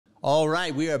All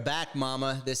right, we are back,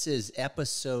 Mama. This is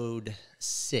episode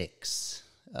 6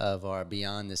 of our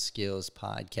Beyond the Skills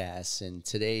podcast. And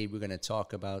today we're going to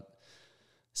talk about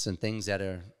some things that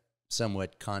are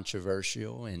somewhat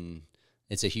controversial. And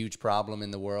it's a huge problem in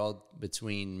the world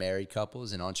between married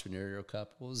couples and entrepreneurial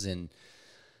couples. And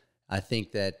I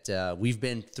think that we've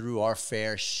been through our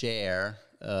fair share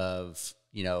of,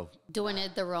 doing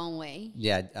it the wrong way.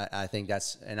 Yeah, I think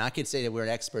that's, and I could say that we're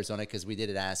experts on it because we did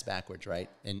it ass backwards, right?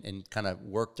 And kind of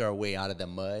worked our way out of the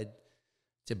mud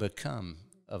to become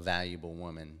a valuable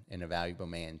woman and a valuable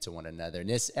man to one another. And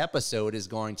this episode is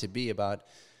going to be about,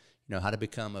 how to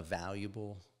become a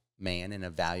valuable man and a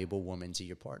valuable woman to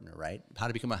your partner, right? How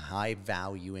to become a high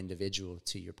value individual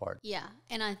to your partner. Yeah,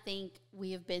 and I think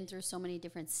we have been through so many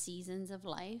different seasons of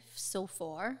life so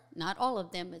far. Not all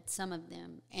of them, but some of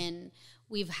them. And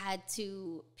we've had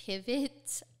to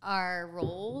pivot our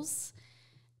roles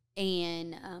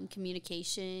and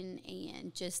communication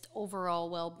and just overall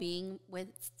well-being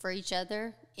for each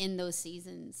other in those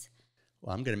seasons.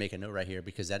 Well, I'm going to make a note right here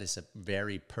because that is a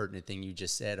very pertinent thing you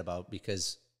just said about,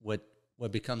 because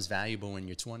what becomes valuable in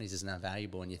your 20s is not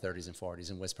valuable in your 30s and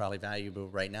 40s. And what's probably valuable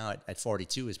right now at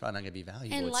 42 is probably not going to be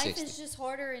valuable and at 60. And life is just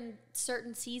harder in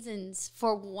certain seasons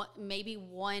for maybe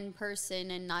one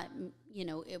person, and not,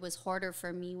 it was harder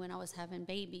for me when I was having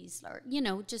babies, or,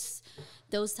 just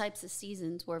those types of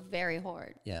seasons were very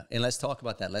hard. Yeah. And let's talk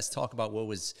about that. Let's talk about what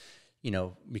was,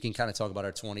 we can kind of talk about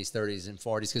our 20s, 30s, and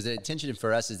 40s, because the intention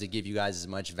for us is to give you guys as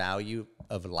much value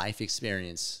of life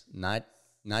experience, not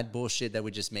bullshit that we're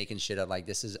just making shit up. Like,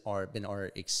 this has been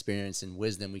our experience and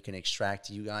wisdom we can extract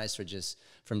to you guys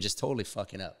from just totally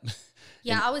fucking up.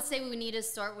 Yeah, I would say we need to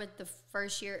start with the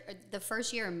first year. The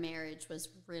first year of marriage was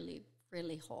really,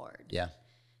 really hard. Yeah.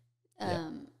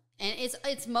 And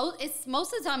it's most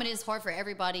of the time it is hard for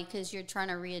everybody because you're trying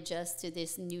to readjust to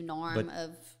this new norm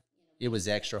of. It was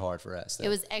extra hard for us, though. It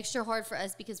was extra hard for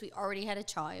us because we already had a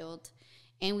child.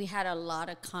 And we had a lot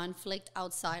of conflict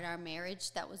outside our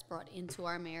marriage that was brought into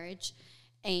our marriage.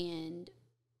 And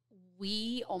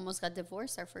we almost got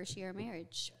divorced our first year of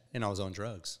marriage. And I was on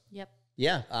drugs. Yep.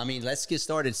 Yeah. I mean, let's get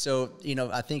started. So,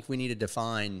 I think we need to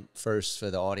define first for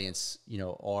the audience,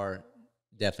 our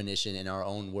definition in our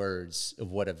own words of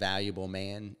what a valuable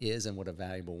man is and what a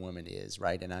valuable woman is,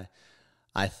 right? And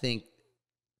I think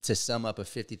to sum up a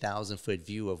 50,000-foot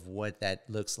view of what that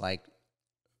looks like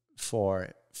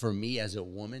for me as a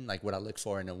woman, like what I look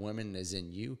for in a woman is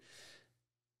in you.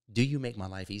 Do you make my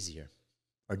life easier,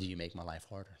 or do you make my life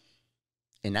harder?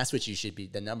 And that's what you should be.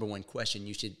 The number one question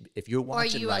you should, if you're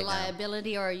watching right now. Are you a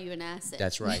liability or are you an asset?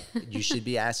 That's right. You should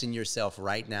be asking yourself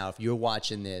right now, if you're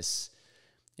watching this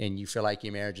and you feel like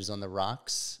your marriage is on the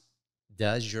rocks,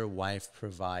 does your wife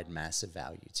provide massive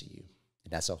value to you?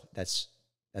 And that's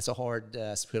a hard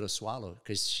pill to swallow,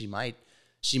 because she might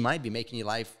be making your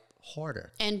life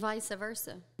harder, and vice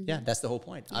versa. Yeah, that's the whole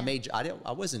point. Yeah.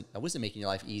 I wasn't making your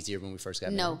life easier when we first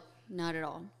got married. No, not at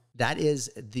all. That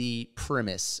is the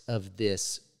premise of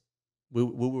this. We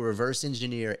will reverse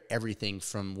engineer everything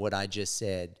from what I just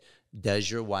said. Does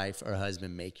your wife or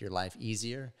husband make your life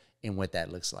easier, and what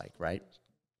that looks like, right?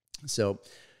 So,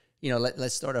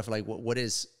 let's start off like what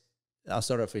is. I'll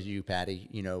start off with you,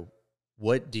 Patti.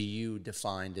 What do you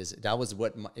define as, that was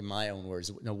what, in my own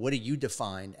words, what do you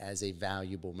define as a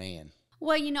valuable man?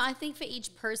 Well, I think for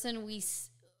each person,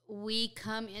 we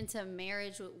come into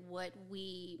marriage with what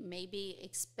we maybe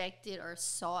expected or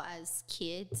saw as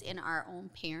kids in our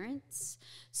own parents.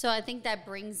 So I think that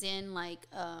brings in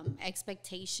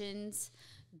expectations,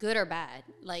 good or bad.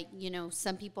 Like,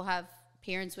 some people have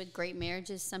parents with great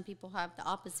marriages. Some people have the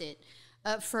opposite.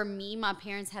 For me, my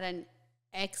parents had an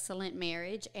excellent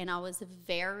marriage, and I was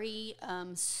very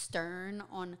stern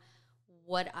on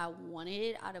what I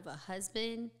wanted out of a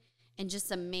husband and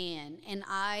just a man. And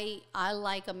I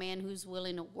like a man who's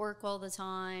willing to work all the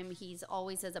time. He's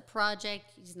always has a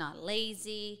project. He's not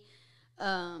lazy.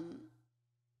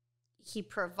 He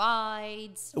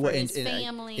provides for his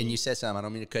family. And you said something, I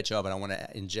don't mean to cut you off, but I want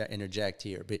to interject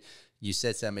here. But you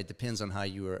said something, it depends on how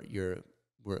your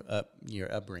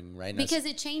upbringing, right? Because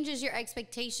it changes your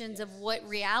expectations of what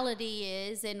reality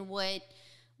is and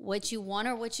what you want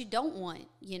or what you don't want,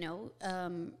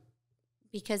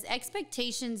 because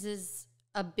expectations is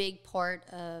a big part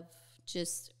of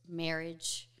just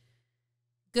marriage,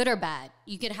 good or bad.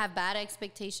 You could have bad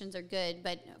expectations or good,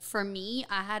 but for me,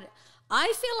 I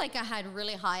feel like I had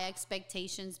really high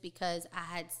expectations because I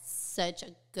had such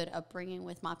a good upbringing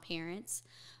with my parents.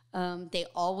 They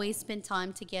always spent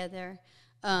time together.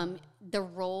 The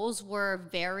roles were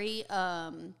very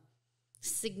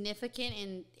significant,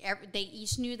 and they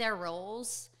each knew their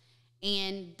roles.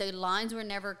 And the lines were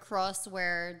never crossed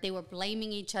where they were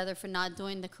blaming each other for not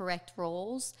doing the correct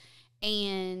roles.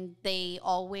 And they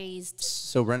always...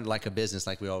 So run it like a business,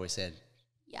 like we always said.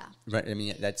 Yeah. Right. I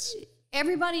mean, that's...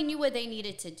 Everybody knew what they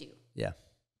needed to do. Yeah.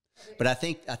 But I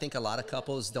think a lot of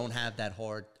couples don't have that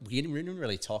hard. We didn't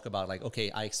really talk about like, okay,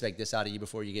 I expect this out of you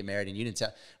before you get married, and you didn't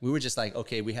tell. We were just like,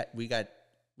 okay, we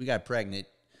got pregnant,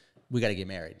 we got to get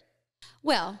married.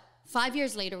 Well, 5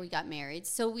 years later, we got married,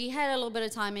 so we had a little bit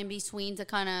of time in between to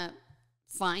kind of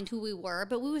find who we were.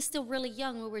 But we were still really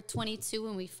young. We were 22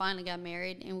 when we finally got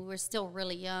married, and we were still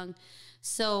really young.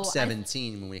 So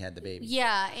 17 when we had the baby.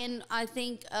 Yeah, and I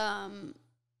think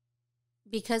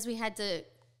because we had to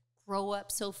grow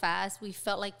up so fast, we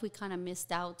felt like we kind of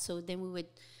missed out. So then we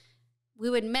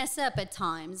would mess up at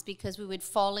times because we would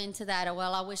fall into that. Oh,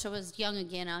 well, I wish I was young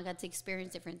again. I got to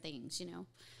experience different things, you know.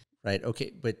 Right.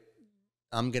 Okay. But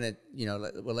I'm gonna,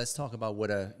 let's talk about what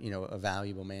a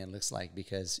valuable man looks like,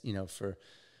 because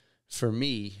for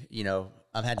me,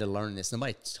 I've had to learn this.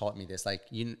 Nobody taught me this. Like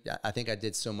I think I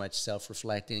did so much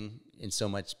self-reflecting and so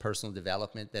much personal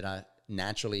development that I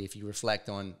naturally, if you reflect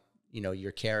on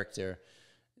your character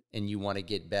and you want to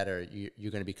get better,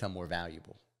 you're going to become more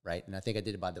valuable, right? And I think I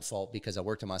did it by default because I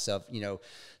worked on myself,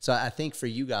 So I think for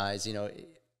you guys,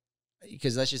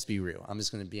 because let's just be real. I'm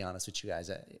just going to be honest with you guys.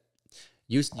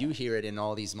 You hear it in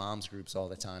all these moms groups all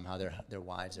the time, how their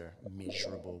wives are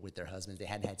miserable with their husbands. They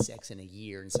hadn't had sex in a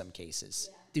year in some cases.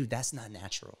 Yeah. Dude, that's not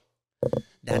natural.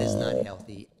 That is not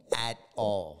healthy at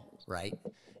all, right?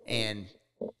 And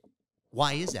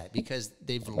why is that? Because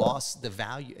they've lost the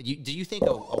value. Do you think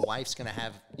a wife's going to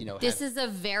have, This is a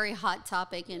very hot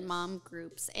topic in mom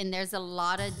groups. And there's a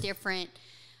lot of different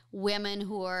women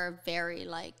who are very,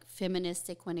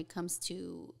 feministic when it comes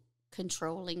to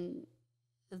controlling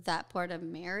that part of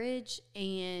marriage.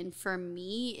 And for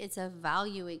me, it's a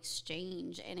value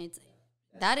exchange. And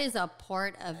that is a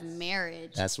part of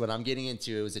marriage. That's what I'm getting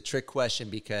into. It was a trick question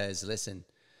because, listen,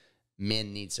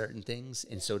 men need certain things,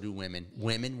 and so do women.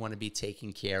 Women want to be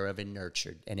taken care of and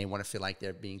nurtured, and they want to feel like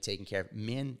they're being taken care of.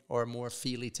 Men are more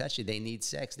feely touchy. They need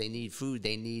sex. They need food.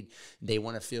 They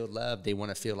want to feel loved. They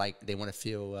want to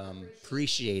feel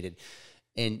appreciated.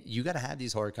 And you got to have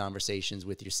these hard conversations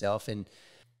with yourself. And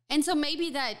so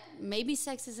maybe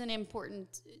sex isn't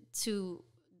important to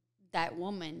that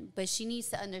woman, but she needs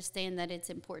to understand that it's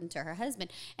important to her husband.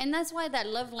 And that's why that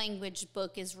love language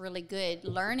book is really good.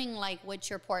 Learning what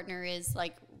your partner is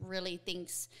really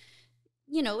thinks,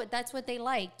 that's what they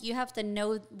like. You have to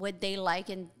know what they like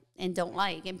and don't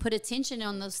like, and put attention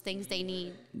on those things they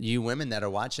need. You women that are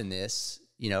watching this,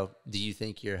 do you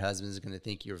think your husband's going to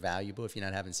think you're valuable if you're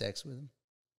not having sex with him?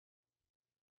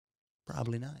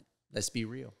 Probably not. Let's be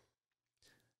real.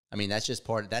 I mean, that's just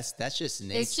that's just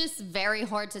nature. It's just very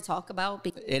hard to talk about.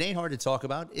 It ain't hard to talk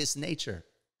about. It's nature.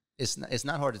 It's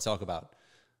not hard to talk about.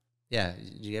 Yeah,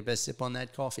 you get a sip on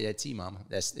that coffee, that tea, Mama.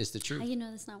 It's the truth. How you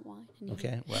know that's not wine?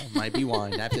 Okay, well, it might be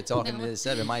wine. After talking to this,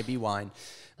 it might be wine.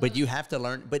 But you have to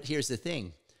learn. But here's the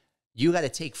thing. You got to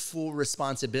take full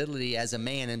responsibility as a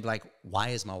man and be like, why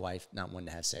is my wife not wanting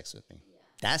to have sex with me?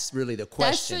 That's really the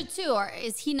question. That's true, too. Or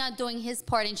is he not doing his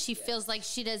part and she feels like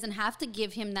she doesn't have to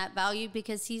give him that value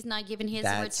because he's not giving his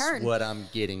return? That's what I'm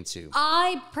getting to.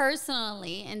 I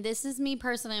personally, and this is me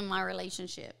personally in my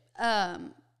relationship, I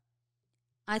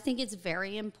think it's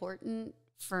very important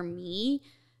for me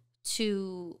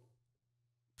to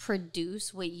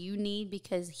produce what you need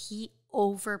because he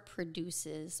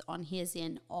overproduces on his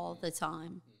end all the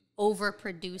time.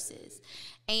 Overproduces.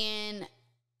 And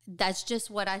that's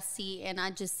just what I see, and I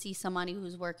just see somebody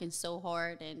who's working so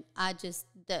hard, and I just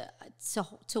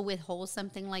to withhold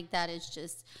something like that is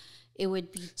just it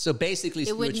would be so basically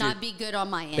it would not be good on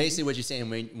my end. Basically, what you're saying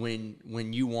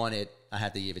when you want it, I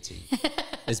have to give it to you.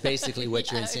 It's basically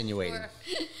what you're insinuating.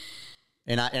 Sure.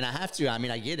 And I have to. I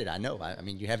mean, I get it. I know. I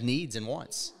mean, you have needs and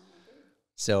wants.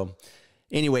 So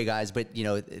anyway, guys, but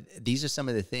these are some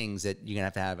of the things that you're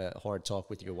gonna have a hard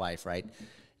talk with your wife, right?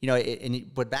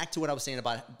 But back to what I was saying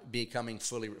about becoming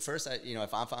fully. First,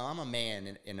 if I'm a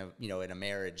man in a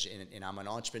marriage and I'm an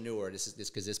entrepreneur, this is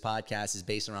because this podcast is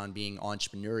based around being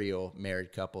entrepreneurial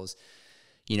married couples.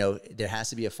 There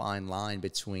has to be a fine line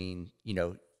between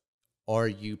are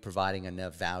you providing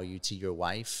enough value to your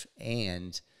wife,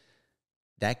 and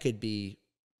that could be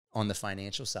on the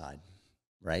financial side,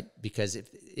 right? Because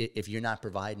if you're not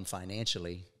providing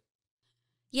financially.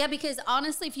 Yeah, because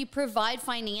honestly, if you provide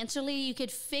financially, you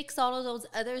could fix all of those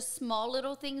other small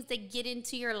little things that get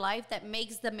into your life that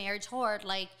makes the marriage hard,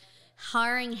 like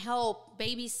hiring help,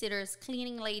 babysitters,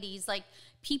 cleaning ladies, like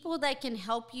people that can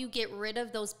help you get rid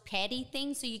of those petty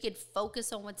things so you could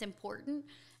focus on what's important.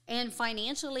 And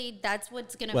financially, that's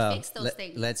what's going to Well, fix those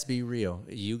things. let's be real.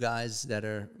 You guys that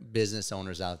are business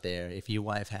owners out there, if your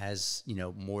wife has,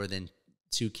 more than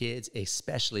 2 kids,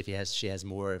 especially if she has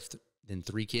more than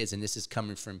 3 kids, and this is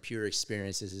coming from pure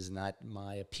experience, this is not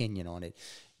my opinion on it,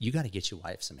 you got to get your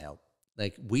wife some help.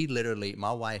 Like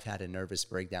my wife had a nervous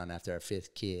breakdown after our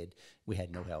 5th kid. We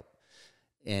had no help.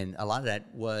 And a lot of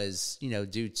that was,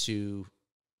 due to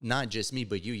not just me,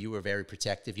 but you were very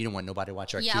protective. You didn't want nobody to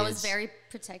watch our kids. Yeah, I was very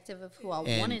protective of who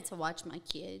I wanted to watch my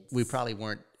kids. We probably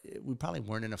weren't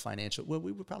in a financial, well,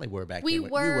 we probably were back then. We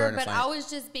were, but I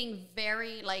was just being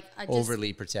very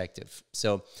overly protective.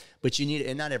 So, but you need,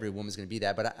 and not every woman's going to be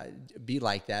that, but be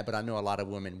like that. But I know a lot of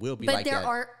women will be like that. But there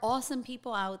are awesome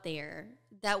people out there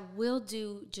that will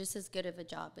do just as good of a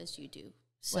job as you do.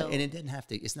 So, well, and it didn't have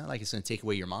to, it's not like it's going to take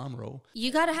away your mom role.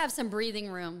 You got to have some breathing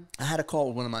room. I had a call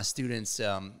with one of my students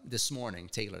this morning,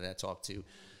 Taylor, that I talked to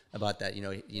about that.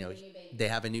 They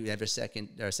have a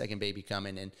second baby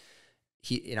coming, and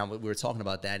we were talking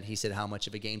about that, and he said how much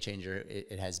of a game changer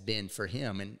it has been for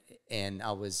him. And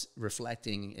I was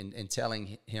reflecting and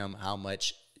telling him how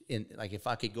much, if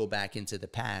I could go back into the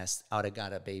past, I would have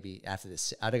got a baby after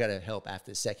this. I'd have got help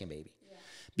after the second baby. Yeah.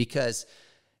 Because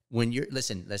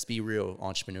let's be real,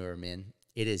 entrepreneur men.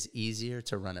 It is easier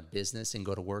to run a business and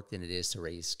go to work than it is to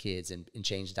raise kids and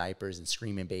change diapers and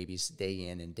screaming babies day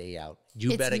in and day out.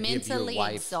 It's better give your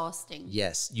wife exhausting.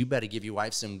 Yes, you better give your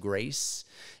wife some grace.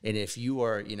 And if you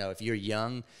are, if you're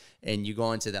young and you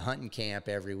go into the hunting camp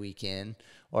every weekend,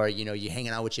 or you're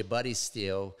hanging out with your buddies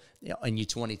still, and you're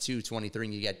 22, 23,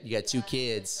 and you got 2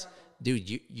 kids.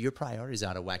 Dude, your priorities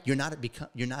out of whack. You're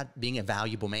not being a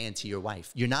valuable man to your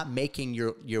wife. You're not making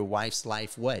your wife's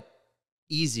life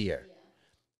easier.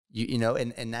 Yeah.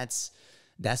 And that's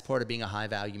part of being a high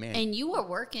value man. And you were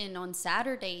working on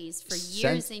Saturdays for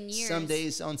years and years. Some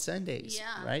days on Sundays.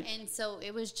 Yeah. Right. And so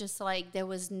it was just like there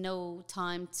was no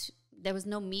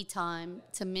me time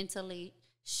to mentally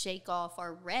shake off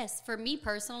or rest. For me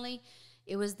personally,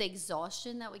 it was the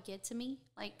exhaustion that would get to me.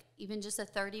 Like even just a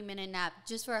 30-minute nap,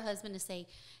 just for a husband to say,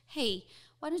 hey,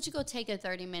 why don't you go take a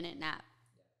 30-minute nap?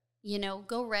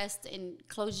 Go rest and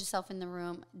close yourself in the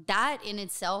room. That in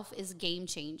itself is a game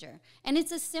changer. And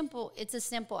it's a simple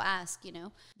ask,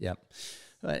 Yep.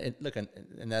 Look,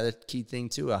 another key thing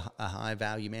too, a high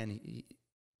value man,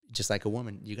 just like a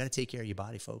woman, you got to take care of your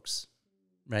body, folks.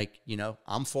 Right?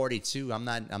 I'm 42. I'm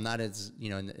not as,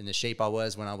 in the shape I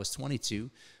was when I was 22.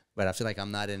 But I feel like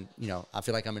I'm not I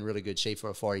feel like I'm in really good shape for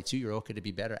a 42-year-old. Could it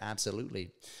be better?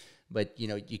 Absolutely. But,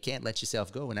 you can't let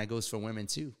yourself go. And that goes for women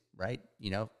too, right?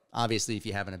 Obviously if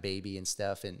you're having a baby and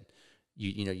stuff and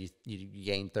you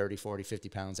gain 30, 40, 50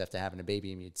 pounds after having a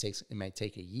baby, it might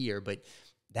take a year, but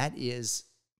that is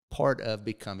part of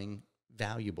becoming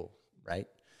valuable, right?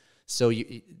 So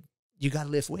you got to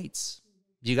lift weights.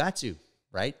 You got to,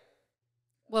 right?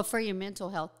 Well, for your mental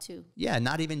health too. Yeah,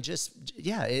 not even just,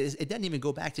 it doesn't even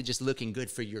go back to just looking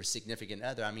good for your significant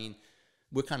other. I mean,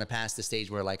 we're kind of past the stage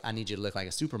where I need you to look like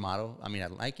a supermodel. I mean,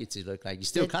 I'd like you to look like, you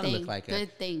still kind of look like a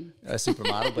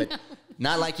supermodel, but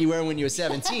not like you were when you were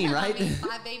 17, right?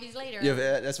 5 babies later.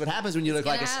 That's what happens when you look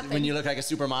like a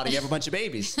supermodel. You have a bunch of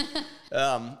babies.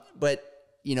 But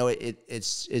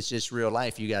it's just real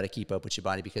life. You got to keep up with your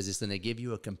body because it's going to give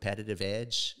you a competitive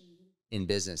edge in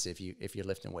business if you're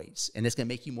lifting weights, and it's going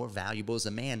to make you more valuable as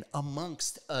a man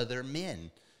amongst other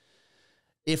men.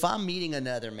 If I'm meeting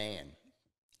another man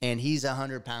and he's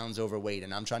 100 pounds overweight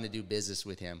and I'm trying to do business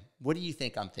with him, what do you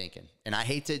think I'm thinking? And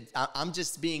I'm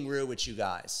just being real with you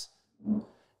guys.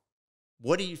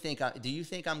 What do you think? Do you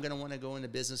think I'm going to want to go into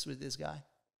business with this guy?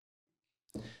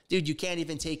 Dude, you can't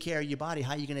even take care of your body.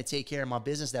 How are you going to take care of my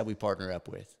business that we partner up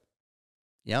with?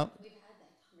 Yep.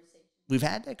 We've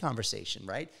had that conversation,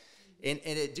 right? And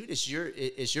dude, it's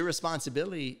your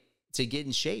responsibility to get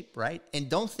in shape, right? And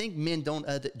don't think men don't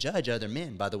judge other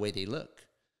men by the way they look.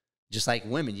 Just like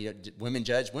women, women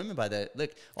judge women by the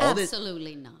look.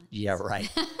 Absolutely not. Yeah,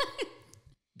 right.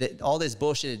 All this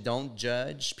bullshit, don't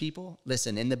judge people.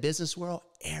 Listen, in the business world,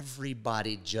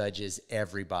 everybody judges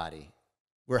everybody.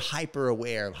 We're hyper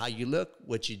aware of how you look,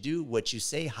 what you do, what you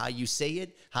say, how you say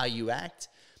it, how you act.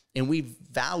 And we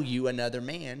value another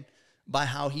man by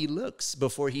how he looks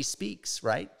before he speaks,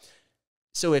 right?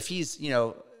 So if he's,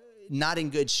 not in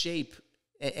good shape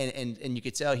and you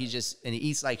could tell he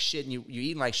eats like shit and you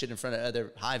eat like shit in front of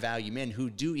other high value men who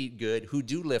do eat good, who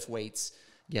do lift weights,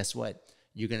 guess what?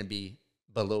 You're going to be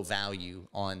below value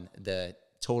on the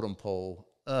totem pole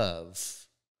of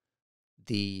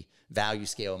the value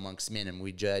scale amongst men, and when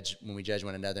we judge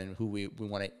one another and who we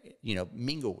want to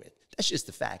mingle with. That's just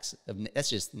the facts. That's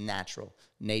just natural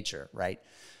nature, right?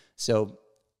 So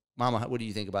Mama, what do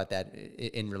you think about that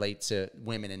in relate to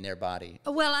women and their body?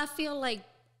 Well, I feel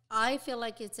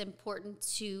like it's important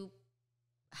to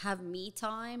have me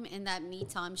time, and that me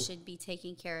time should be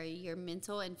taking care of your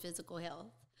mental and physical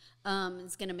health.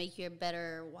 It's going to make you a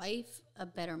better wife, a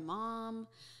better mom,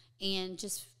 and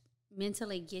just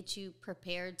mentally get you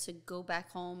prepared to go back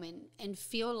home and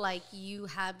feel like you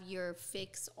have your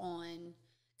fix on.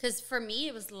 Because for me,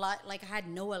 it was like I had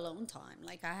no alone time.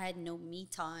 Like I had no me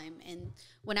time. And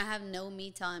when I have no me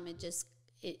time,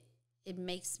 it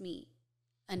makes me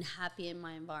unhappy in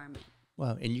my environment.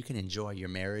 Well, and you can enjoy your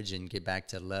marriage and get back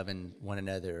to loving one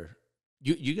another.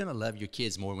 You're going to love your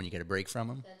kids more when you get a break from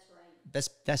them. That's right.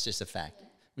 That's just a fact. Yeah.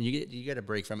 When you get a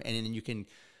break from, and then you can,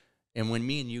 and when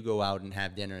me and you go out and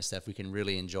have dinner and stuff, we can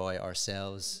really enjoy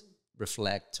ourselves,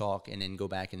 reflect, talk, and then go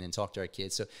back and then talk to our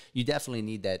kids. So you definitely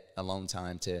need that alone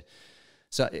time to.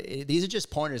 So these are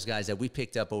just pointers, guys, that we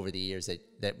picked up over the years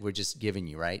that we're just giving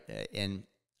you, right? And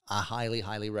I highly,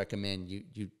 highly recommend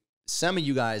you. Some of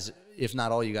you guys, if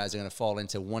not all you guys, are going to fall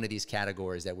into one of these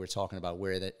categories that we're talking about,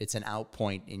 where it's an out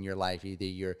point in your life. Either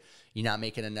you're not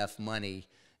making enough money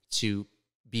to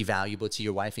be valuable to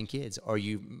your wife and kids, or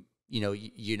you're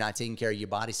not taking care of your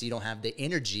body, so you don't have the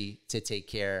energy to take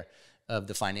care of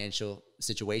the financial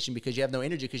situation because you have no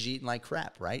energy because you're eating like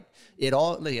crap, right? It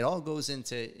all goes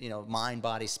into, mind,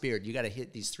 body, spirit. You got to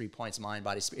hit these 3 points: mind,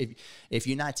 body, spirit. If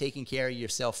you're not taking care of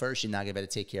yourself first, you're not going to be able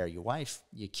to take care of your wife,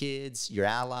 your kids, your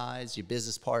allies, your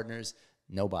business partners,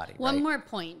 nobody. One more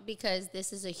point, because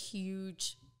this is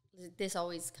this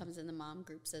always comes in the mom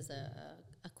groups as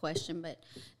a question, but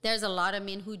there's a lot of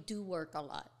men who do work a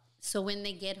lot. So when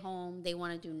they get home, they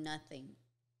want to do nothing.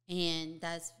 And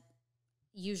that's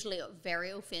usually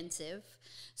very offensive.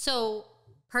 So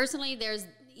personally, there's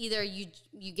either you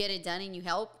get it done and you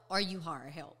help, or you hire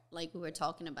help, like we were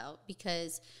talking about,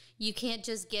 because you can't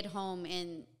just get home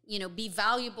and be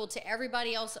valuable to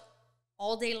everybody else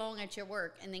all day long at your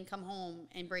work and then come home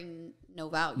and bring no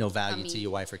value to your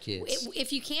wife or kids.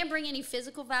 If you can't bring any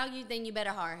physical value, then you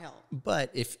better hire help. But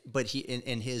he,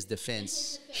 in his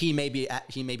defense, he may be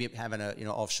having a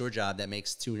offshore job that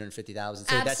makes $250,000.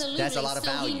 So Absolutely. that's a lot of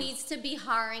value. So he needs to be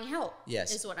hiring help.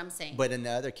 Yes, is what I'm saying. But in the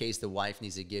other case, the wife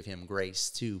needs to give him grace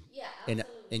too. Yeah,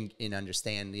 absolutely. And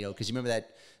understand, because you remember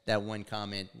that one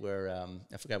comment where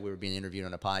I forgot, we were being interviewed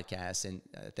on a podcast, and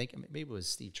I think maybe it was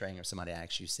Steve Trang or somebody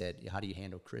asked you, said, how do you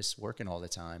handle Chris working all the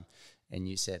time? And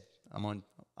you said, I'm on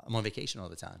vacation all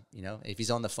the time. If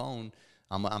he's on the phone,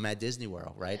 I'm at Disney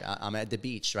World, right? Yeah. I'm at the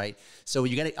beach, right? So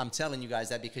I'm telling you guys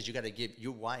that because you got to give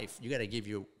your wife,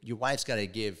 your wife's got to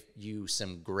give you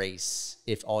some grace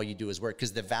if all you do is work,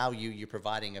 because the value you're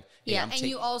providing of, hey, and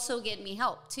you also get me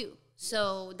help too.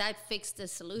 So that fixed the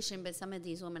solution, but some of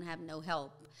these women have no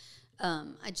help.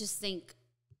 I just think,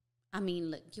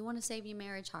 look, you want to save your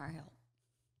marriage, hire help.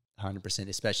 100%,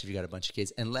 especially if you got a bunch of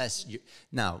kids. Unless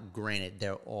now, granted,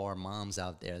 there are moms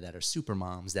out there that are super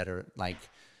moms that are like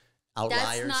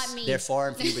outliers. That's not me. They're far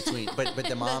and few between. But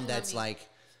the mom that's like,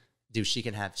 dude, she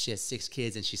has 6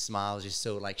 kids and she smiles. She's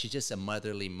so like, she's just a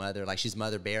motherly mother. Like she's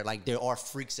mother bear. Like there are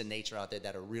freaks in nature out there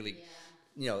that are really,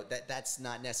 that's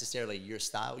not necessarily your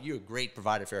style. You're a great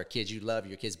provider for our kids. You love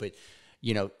your kids, but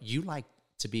you like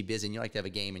to be busy and you like to have a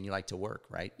game and you like to work,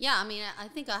 right? Yeah, I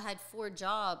think I had 4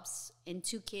 jobs and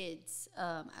 2 kids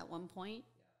at one point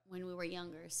when we were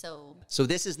younger. So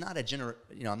this is not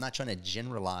I'm not trying to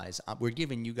generalize. We're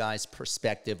giving you guys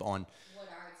perspective on what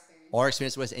our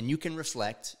experience was, and you can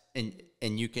reflect and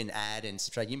you can add and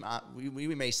subtract.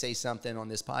 We may say something on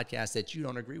this podcast that you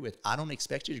don't agree with. I don't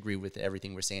expect you to agree with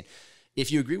everything we're saying.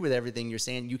 If you agree with everything you're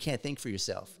saying, you can't think for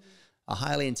yourself. Mm-hmm. A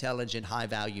highly intelligent,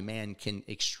 high-value man can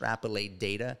extrapolate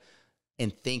data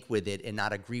and think with it and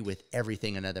not agree with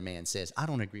everything another man says. I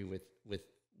don't agree with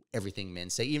everything men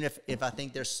say, even if I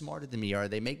think they're smarter than me or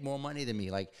they make more money than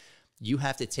me. Like, you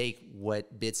have to take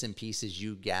what bits and pieces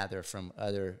you gather from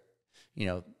other,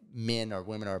 men or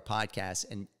women or podcasts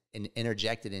and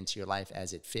interject it into your life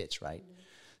as it fits, right? Mm-hmm.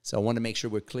 So I want to make sure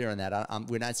we're clear on that.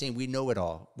 We're not saying we know it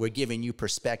all. We're giving you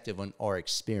perspective on our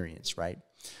experience, right?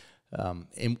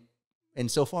 And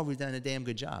so far, we've done a damn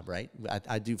good job, right?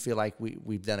 I do feel like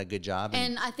we've done a good job.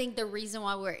 And I think the reason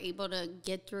why we're able to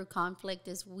get through conflict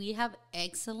is we have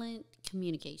excellent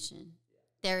communication.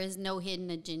 There is no hidden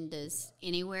agendas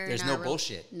anywhere. There's no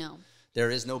bullshit. No. There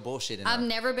is no bullshit. I've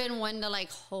never been one to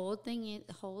hold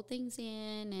things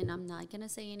in, and I'm not going to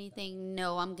say anything.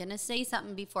 No, I'm going to say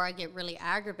something before I get really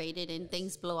aggravated and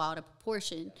things blow out of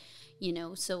proportion,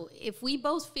 So if we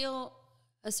both feel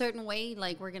a certain way,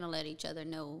 like, we're going to let each other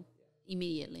know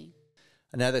immediately.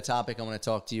 Another topic I want to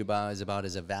talk to you about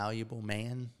is a valuable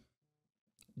man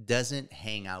doesn't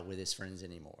hang out with his friends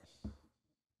anymore.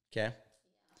 Okay.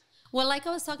 Well, like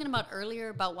I was talking about earlier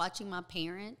about watching my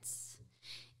parents,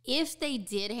 if they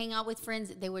did hang out with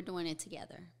friends, they were doing it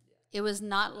together. It was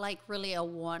not like really a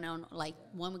one-on, like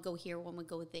one would go here, one would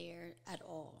go there at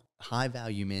all. High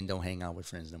value men don't hang out with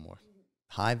friends no more.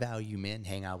 High value men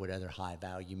hang out with other high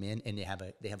value men, and they have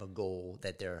a goal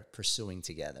that they're pursuing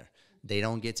together. They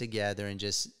don't get together and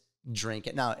just drink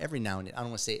it. Now, every now and then, I don't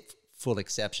want to say full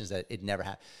exceptions that it never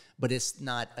happens, but it's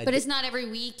not. But it's not every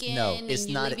weekend. No, and it's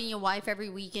you're not. leaving your wife every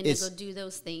weekend to go do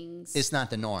those things. It's not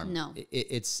the norm. No,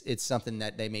 it's something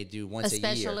that they may do once a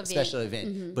year, event. A special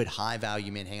event. But high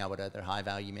value men hang out with other high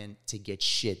value men to get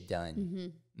shit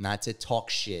done, not to talk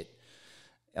shit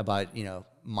about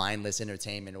mindless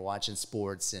entertainment or watching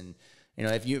sports. And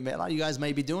if a lot of you guys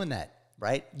may be doing that,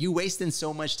 right? You wasting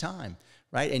so much time.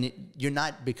 Right. And you're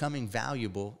not becoming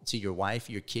valuable to your wife,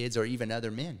 your kids, or even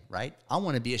other men. Right. I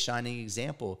want to be a shining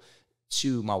example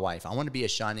to my wife. I want to be a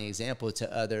shining example to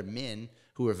other men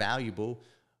who are valuable,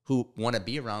 who want to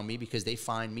be around me because they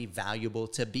find me valuable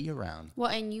to be around. Well,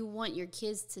 and you want your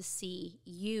kids to see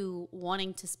you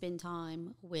wanting to spend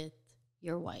time with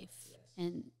your wife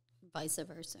and vice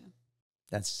versa.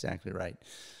 That's exactly right.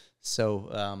 So,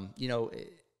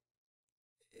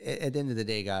 at the end of the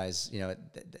day, guys,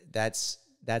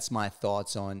 that's my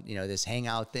thoughts on, this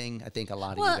hangout thing. I think a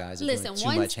lot of you guys are doing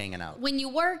too much hanging out. When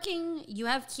you're working, you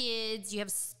have kids,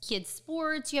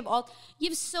 sports, you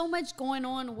have so much going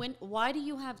on. Why do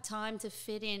you have time to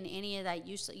fit in any of that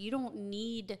useless? You don't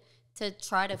need to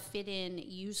try to fit in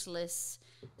useless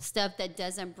stuff that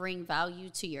doesn't bring value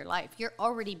to your life. You're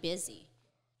already busy.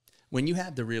 When you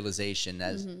have the realization,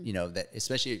 as that,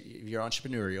 especially if you're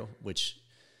entrepreneurial, which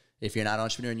if you're not an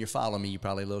entrepreneur and you're following me, you're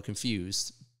probably a little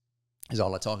confused. Because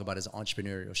all I talk about is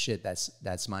entrepreneurial shit.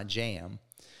 That's my jam.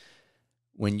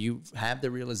 When you have the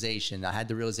realization, I had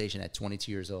the realization at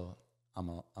 22 years old, I'm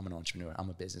an entrepreneur. I'm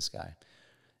a business guy.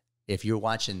 If you're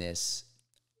watching this,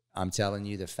 I'm telling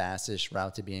you the fastest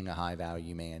route to being a high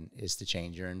value man is to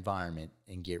change your environment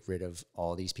and get rid of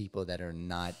all these people that are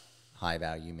not high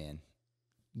value men.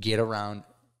 Get around,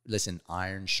 listen,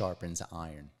 iron sharpens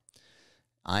iron.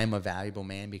 I am a valuable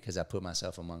man because I put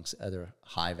myself amongst other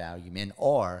high-value men,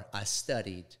 or I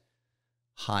studied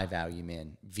high-value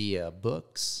men via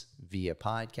books, via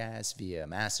podcasts, via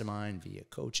mastermind, via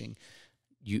coaching.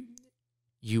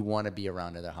 You want to be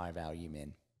around other high-value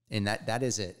men. And that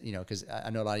is it, because I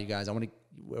know a lot of you guys,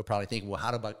 we're probably thinking, well,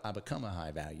 how do I become a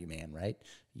high-value man, right?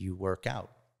 You work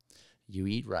out. You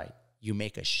eat right. You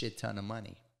make a shit ton of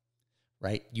money,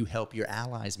 right? You help your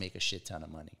allies make a shit ton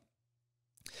of money.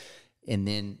 And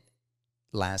then,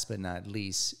 last but not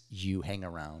least, you hang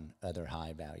around other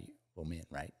high-value men,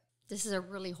 right? This is a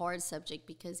really hard subject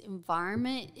because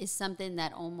environment is something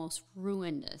that almost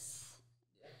ruined us.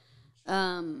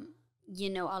 A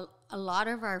lot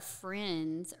of our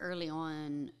friends early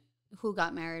on who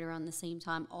got married around the same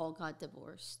time all got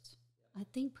divorced. I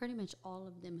think pretty much all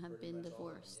of them have been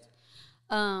divorced.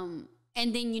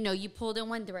 And then, you pulled in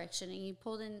one direction and you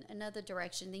pulled in another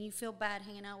direction. Then you feel bad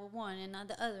hanging out with one and not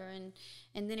the other.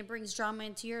 And then it brings drama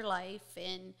into your life.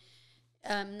 And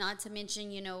not to mention,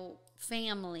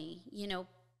 family,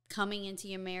 coming into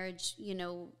your marriage,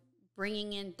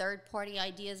 bringing in third-party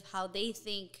ideas of how they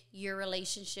think your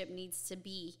relationship needs to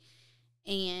be.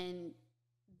 And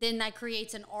then that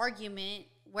creates an argument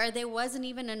where there wasn't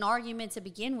even an argument to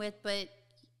begin with, but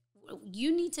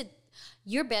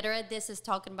you're better at this, is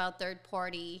talking about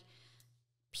third-party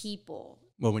people.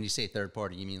 Well, when you say third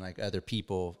party, you mean like other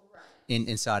people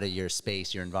inside of your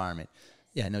space, your environment.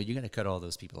 Yeah, no, you're going to cut all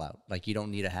those people out. Like, you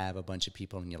don't need to have a bunch of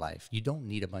people in your life. You don't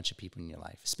need a bunch of people in your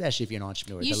life, especially if you're an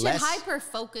entrepreneur. You should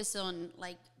hyper-focus on,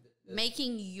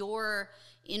 making your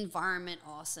environment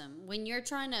awesome. When you're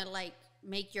trying to,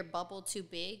 make your bubble too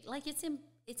big,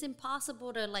 it's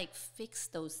impossible to fix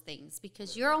those things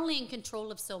because you're only in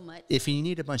control of so much. If you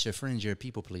need a bunch of friends, you're a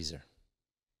people pleaser.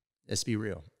 Let's be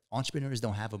real. Entrepreneurs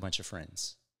don't have a bunch of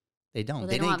friends. They don't. Well,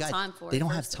 they don't have time for it. They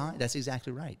don't have time. That's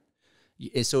exactly right.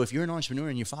 And so if you're an entrepreneur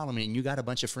and you follow me and you got a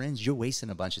bunch of friends, you're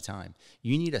wasting a bunch of time.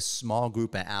 You need a small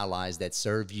group of allies that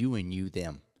serve you and you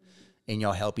them. Mm-hmm. And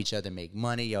y'all help each other make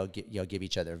money. Y'all give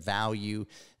each other value.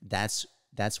 That's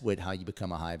how you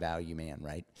become a high value man,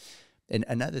 right? And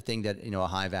another thing that, a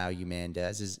high-value man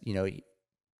does is,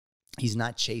 he's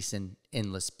not chasing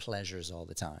endless pleasures all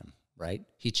the time, right?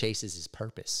 He chases his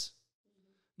purpose.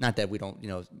 Not that we don't,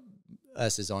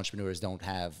 us as entrepreneurs don't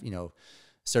have,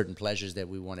 certain pleasures that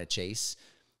we want to chase,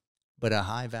 but a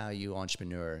high-value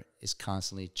entrepreneur is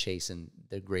constantly chasing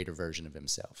the greater version of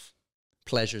himself.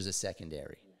 Pleasures are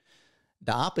secondary.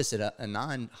 The opposite, a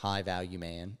non-high-value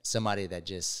man, somebody that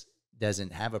just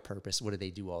doesn't have a purpose, what do they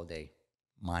do all day?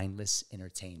 mindless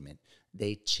entertainment.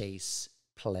 They chase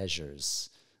pleasures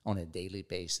on a daily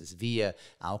basis via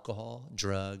alcohol,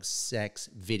 drugs, sex,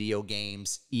 video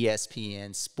games,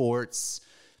 ESPN, sports,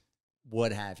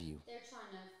 what have you. They're trying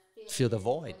to Feel the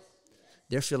void. Yes.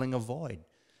 They're feeling a void.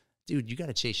 Dude, you got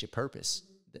to chase your purpose.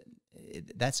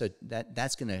 That's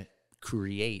going to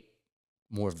create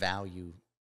more value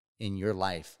in your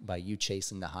life by you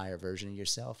chasing the higher version of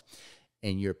yourself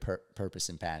and your purpose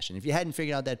and passion. If you hadn't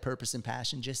figured out that purpose and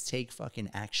passion, just take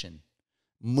fucking action.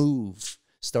 Move.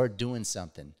 Start doing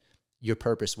something. Your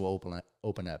purpose will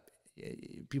open up.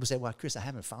 People say, well, Chris, I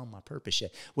haven't found my purpose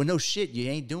yet. Well, no shit, you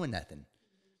ain't doing nothing.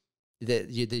 The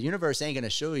universe ain't going to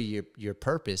show you your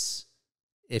purpose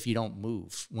if you don't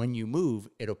move. When you move,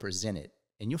 it'll present it.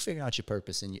 And you'll figure out your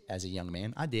purpose as a young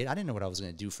man. I did. I didn't know what I was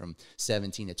going to do from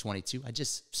 17 to 22. I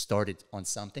just started on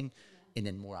something, and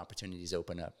then more opportunities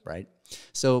open up, right?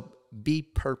 So be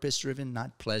purpose-driven,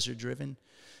 not pleasure-driven.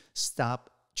 Stop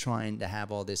trying to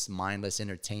have all this mindless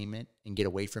entertainment and get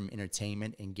away from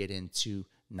entertainment and get into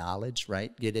knowledge,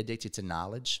 right? Get addicted to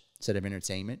knowledge instead of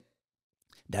entertainment.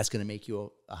 That's going to make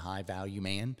you a high-value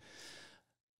man.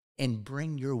 And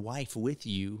bring your wife with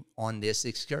you on this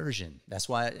excursion. That's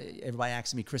why everybody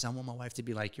asks me, Chris, I want my wife to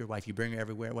be like your wife. You bring her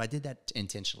everywhere. Well, I did that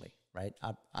intentionally, right?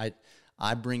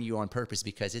 I bring you on purpose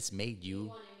because it's made you. You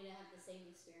wanted me to have the same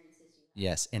experiences you have.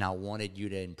 Yes, and I wanted you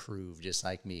to improve just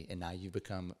like me. And now you've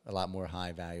become a lot more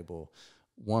high valuable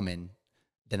woman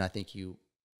than I think you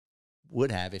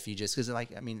would have if you just, because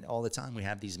all the time we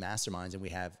have these masterminds and we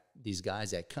have these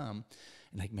guys that come.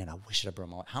 And like, man, I wish I'd have brought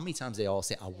my wife. How many times they all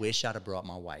say, I wish I'd have brought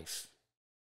my wife,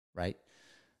 right?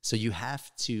 So you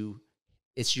have to,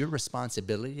 it's your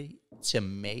responsibility to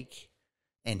make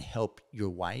and help your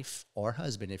wife or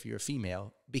husband, if you're a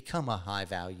female, become a high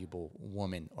valuable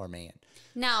woman or man.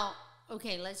 Now,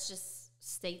 okay, let's just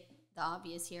state the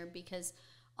obvious here because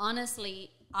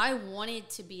honestly, I wanted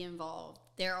to be involved.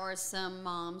 There are some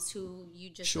moms who you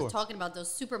just were talking about,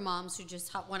 those super moms who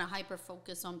just want to hyper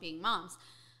focus on being moms.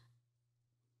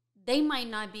 They might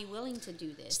not be willing to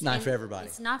do this. It's not for everybody.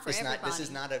 It's not for everybody. This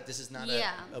is not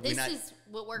yeah, this is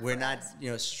what works for us.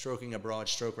 We're not, stroking a broad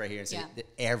stroke right here and saying that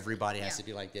everybody has to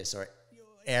be like this or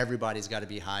everybody's got to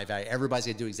be high value. Everybody's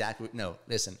got to do exactly what. No,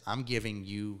 listen, I'm giving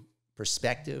you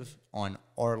perspective on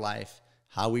our life,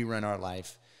 how we run our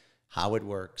life, how it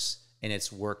works, and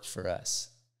it's worked for us.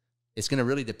 It's going to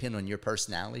really depend on your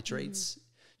personality traits. Mm-hmm.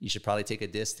 You should probably take a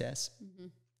DISC test. Mm-hmm.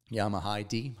 Yeah, I'm a high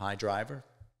D, high driver.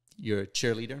 You're a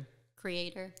cheerleader.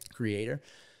 Creator.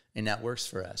 And that works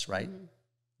for us, right? Mm-hmm.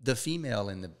 The female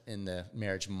in the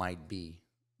marriage might be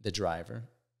the driver,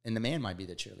 and the man might be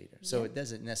the cheerleader. So it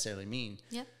doesn't necessarily mean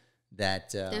that...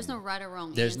 there's no right or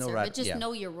wrong there's answer, no right, but just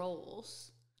know your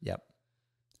roles. Yep.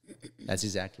 That's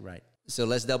exactly right. So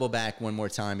let's double back one more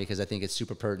time because I think it's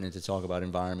super pertinent to talk about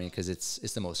environment because it's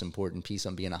the most important piece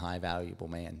on being a high valuable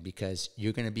man because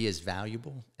you're going to be as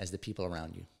valuable as the people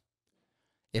around you.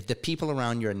 If the people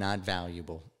around you are not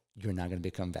valuable, you're not going to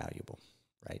become valuable,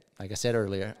 right? Like I said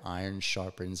earlier, iron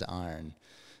sharpens iron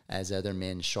as other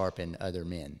men sharpen other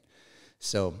men.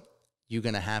 So you're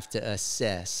going to have to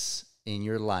assess in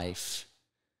your life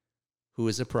who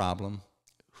is a problem,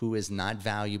 who is not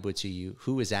valuable to you,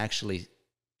 who is actually,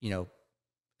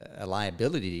 a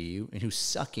liability to you, and who's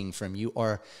sucking from you,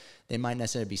 or they might not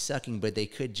necessarily be sucking, but they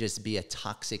could just be a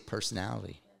toxic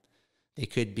personality. They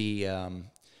could be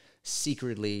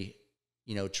secretly,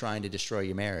 trying to destroy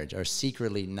your marriage, or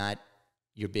secretly not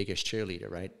your biggest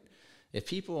cheerleader, right? If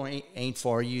people ain't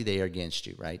for you, they are against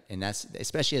you, right? And that's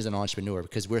especially as an entrepreneur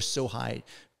because we're so high,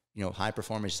 high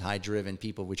performance, high driven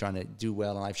people. We're trying to do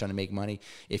well in life, trying to make money.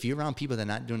 If you're around people that are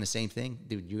not doing the same thing,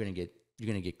 dude, you're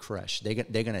gonna get crushed.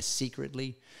 They're gonna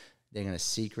secretly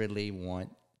want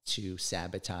to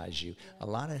sabotage you. Yeah.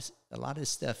 A lot of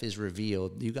stuff is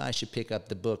revealed. You guys should pick up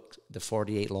the book, The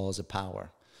 48 Laws of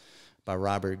Power, by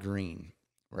Robert Greene,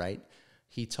 right?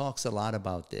 He talks a lot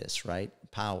about this, right?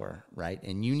 Power, right?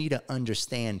 And you need to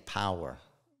understand power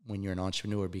when you're an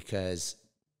entrepreneur because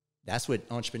that's what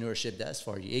entrepreneurship does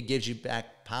for you. It gives you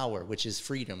back power, which is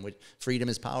freedom. Freedom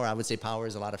is power. I would say power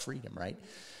is a lot of freedom, right?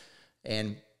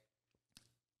 And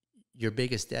your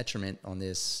biggest detriment on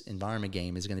this environment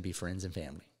game is going to be friends and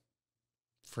family.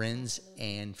 Friends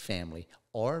and family.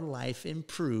 Our life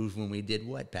improved when we did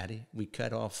what, Patty? We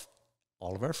cut off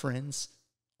all of our friends,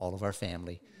 all of our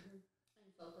family,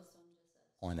 and focused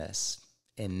on us.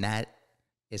 And that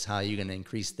is how you're going to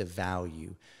increase the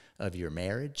value of your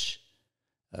marriage,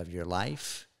 of your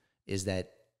life, is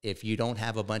that if you don't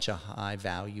have a bunch of high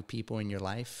value people in your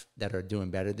life that are doing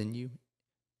better than you,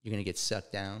 you're going to get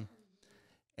sucked down.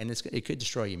 And it could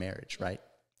destroy your marriage, right?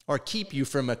 or keep you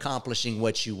from accomplishing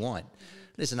what you want.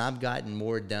 Listen, I've gotten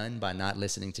more done by not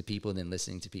listening to people than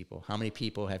listening to people. How many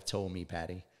people have told me,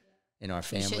 Patti, in our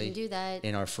family, you shouldn't do that.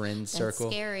 In our friend That's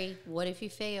circle? Scary. What if you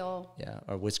fail? Yeah.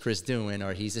 Or what's Chris doing?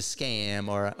 Or he's a scam.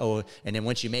 Or, oh, and then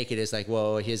once you make it, it's like,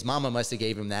 well, his mama must have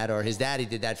gave him that, or his daddy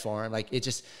did that for him. Like, it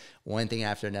just one thing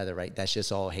after another, right? That's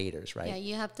just all haters, right? Yeah,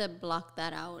 you have to block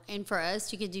that out. And for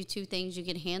us, you could do two things. You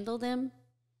can handle them,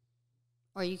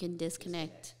 or you can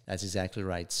disconnect. That's exactly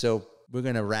right. So we're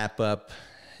going to wrap up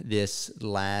this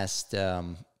last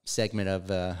segment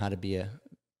of how to be a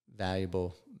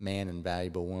valuable man and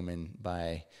valuable woman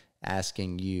by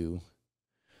asking you,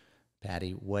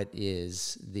 Patti, what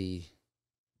is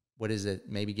it?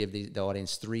 Maybe give the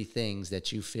audience 3 things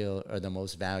that you feel are the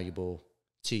most valuable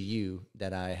to you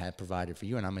that I have provided for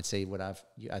you. And I'm going to say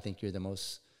I think you're the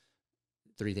most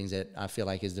 3 things that I feel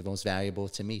like is the most valuable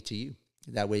to me, to you.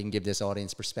 That way you can give this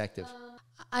audience perspective.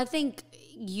 I think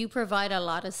you provide a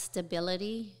lot of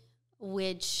stability,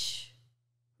 which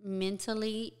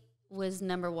mentally was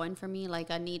number 1 for me.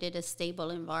 Like, I needed a stable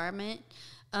environment.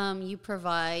 You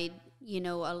provide,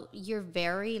 you're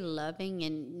very loving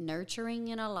and nurturing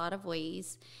in a lot of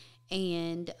ways.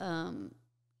 And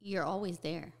you're always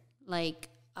there. Like,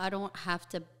 I don't have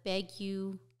to beg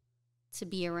you to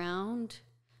be around.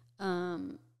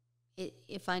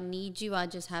 If I need you, I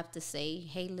just have to say,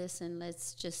 hey, listen,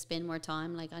 let's just spend more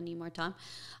time. Like, I need more time.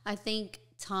 I think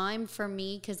time for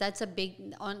me, because that's a big,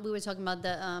 we were talking about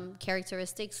the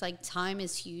characteristics, like time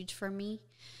is huge for me.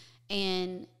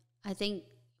 And I think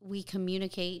we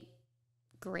communicate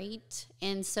great.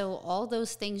 And so all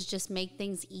those things just make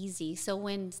things easy. So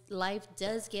when life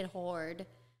does get hard,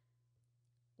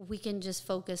 we can just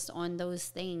focus on those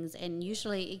things. And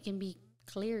usually it can be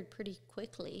cleared pretty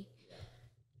quickly.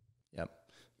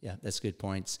 Yeah, that's good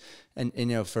points. And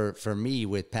for me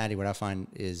with Patti, what I find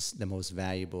is the most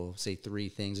valuable, say 3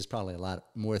 things, there's probably a lot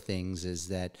more things, is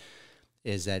that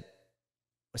I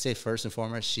say first and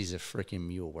foremost, she's a freaking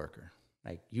mule worker.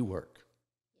 Like, you work.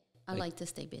 I like to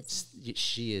stay busy.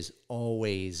 She is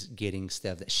always getting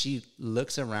stuff that she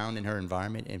looks around in her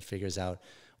environment and figures out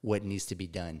what needs to be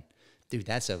done. Dude,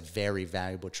 that's a very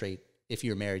valuable trait if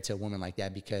you're married to a woman like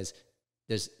that, because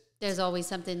there's always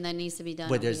something that needs to be done.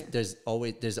 But there's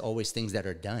always things that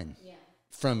are done. Yeah.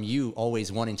 From you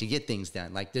always wanting to get things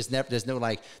done. Like, there's no,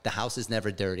 like, the house is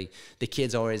never dirty. The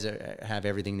kids always have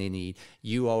everything they need.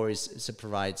 You always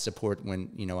provide support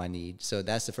when I need. So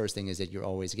that's the first thing, is that you're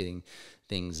always getting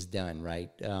things done,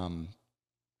 right?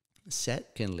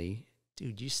 Secondly,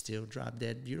 dude, you still drop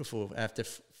dead beautiful after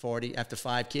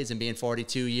 5 kids and being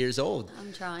 42 years old.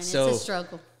 I'm trying. So, it's a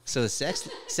struggle. So the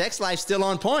sex life's still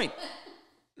on point.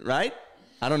 Right?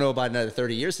 I don't know about another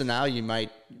 30 years from now, you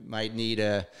might need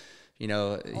a,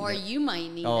 or you might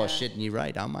need. Oh, shit, and you're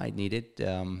right. I might need it.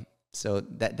 So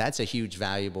that's a huge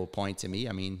valuable point to me.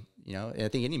 I mean, I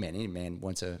think any man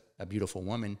wants a beautiful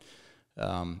woman.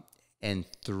 And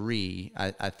 3,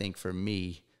 I think for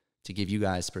me, to give you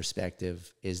guys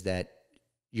perspective, is that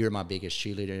you're my biggest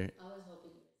cheerleader. I was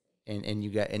hoping.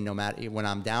 And no matter, when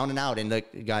I'm down and out, and look,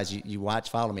 guys, you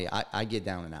follow me, I get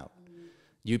down and out.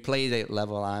 You play the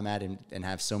level I'm at and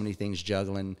have so many things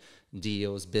juggling,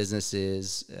 deals,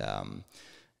 businesses,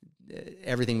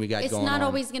 everything we got going on. It's not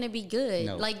always going to be good.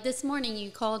 No. Like, this morning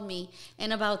you called me,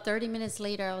 and about 30 minutes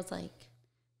later I was like,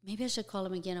 maybe I should call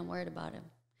him again. I'm worried about him.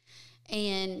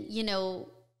 And,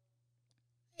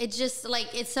 it's just like,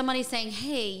 it's somebody saying,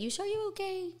 hey, you sure you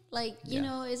okay? Like,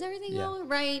 is everything all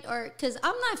right? Or, because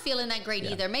I'm not feeling that great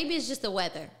either. Maybe it's just the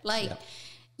weather. Like,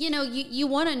 you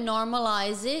want to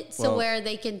normalize it where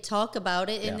they can talk about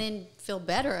it and then feel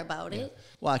better about it.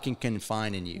 Well, I can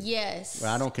confine in you. Yes.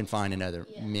 Well, I don't confine in other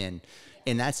men.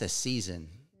 And that's a season.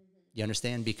 You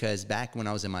understand? Because back when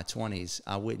I was in my 20s,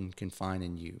 I wouldn't confine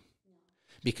in you.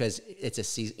 Because it's a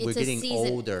season. We're getting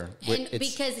older. And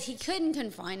because he couldn't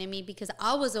confine in me, because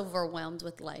I was overwhelmed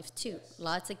with life too.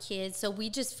 Lots of kids. So we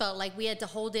just felt like we had to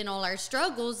hold in all our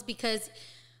struggles, because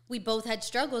we both had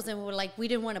struggles, and we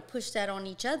didn't want to push that on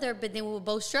each other, but then we were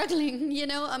both struggling,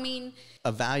 I mean.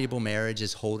 A valuable marriage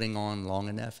is holding on long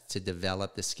enough to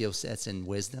develop the skill sets and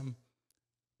wisdom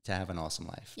to have an awesome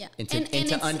life. Yeah. And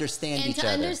to understand each other.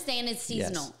 And to understand it's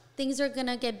seasonal. Yes. Things are going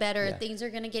to get better. Yeah. Things are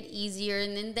going to get easier,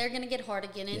 and then they're going to get hard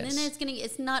again. And then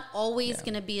it's not always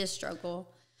going to be a struggle.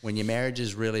 When your marriage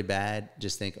is really bad,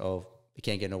 just think, oh, it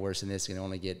can't get no worse than this. It can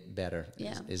only get better.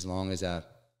 Yeah. As long as I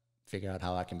figure out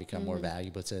how I can become more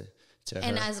valuable to her.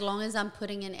 And as long as I'm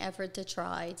putting an effort to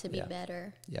try to be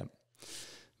better. Yep.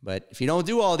 But if you don't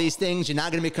do all these things, you're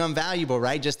not going to become valuable,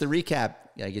 right? Just to recap,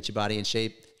 you got to get your body in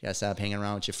shape, You got to stop hanging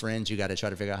around with your friends. You got to try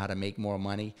to figure out how to make more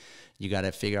money. You got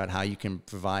to figure out how you can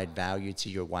provide value to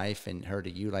your wife and her to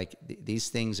you. Like these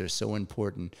things are so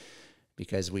important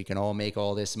because we can all make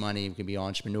all this money. We can be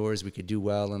entrepreneurs. We could do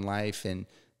well in life. And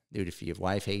dude, if your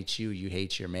wife hates you, you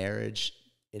hate your marriage,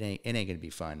 it ain't going to be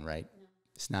fun, right? No.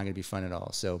 It's not going to be fun at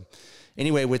all. So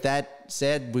anyway, with that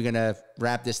said, we're going to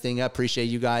wrap this thing up. Appreciate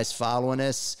you guys following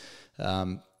us.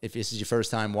 If this is your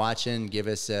first time watching, give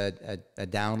us a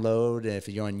download. If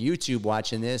you're on YouTube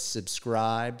watching this,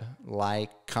 subscribe,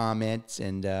 like, comment,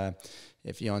 and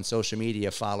if you're on social media,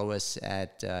 follow us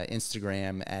at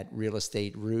Instagram at Real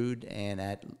Estate Rood and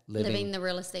at Living the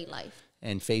Real Estate Life.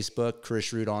 And Facebook,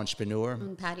 Chris Rood Entrepreneur.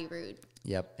 And Patti Rood.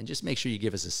 Yep. And just make sure you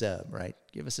give us a sub, right?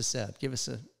 Give us a sub. Give us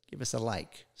a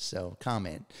like. So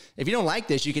comment. If you don't like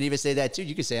this, you can even say that too.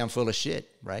 You can say I'm full of shit,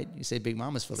 right? You say Big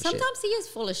Mama's full of shit. Sometimes he is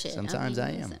full of shit. Sometimes I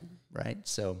am, right?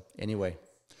 So anyway,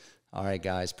 all right,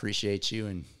 guys, appreciate you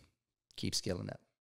and keep skilling up.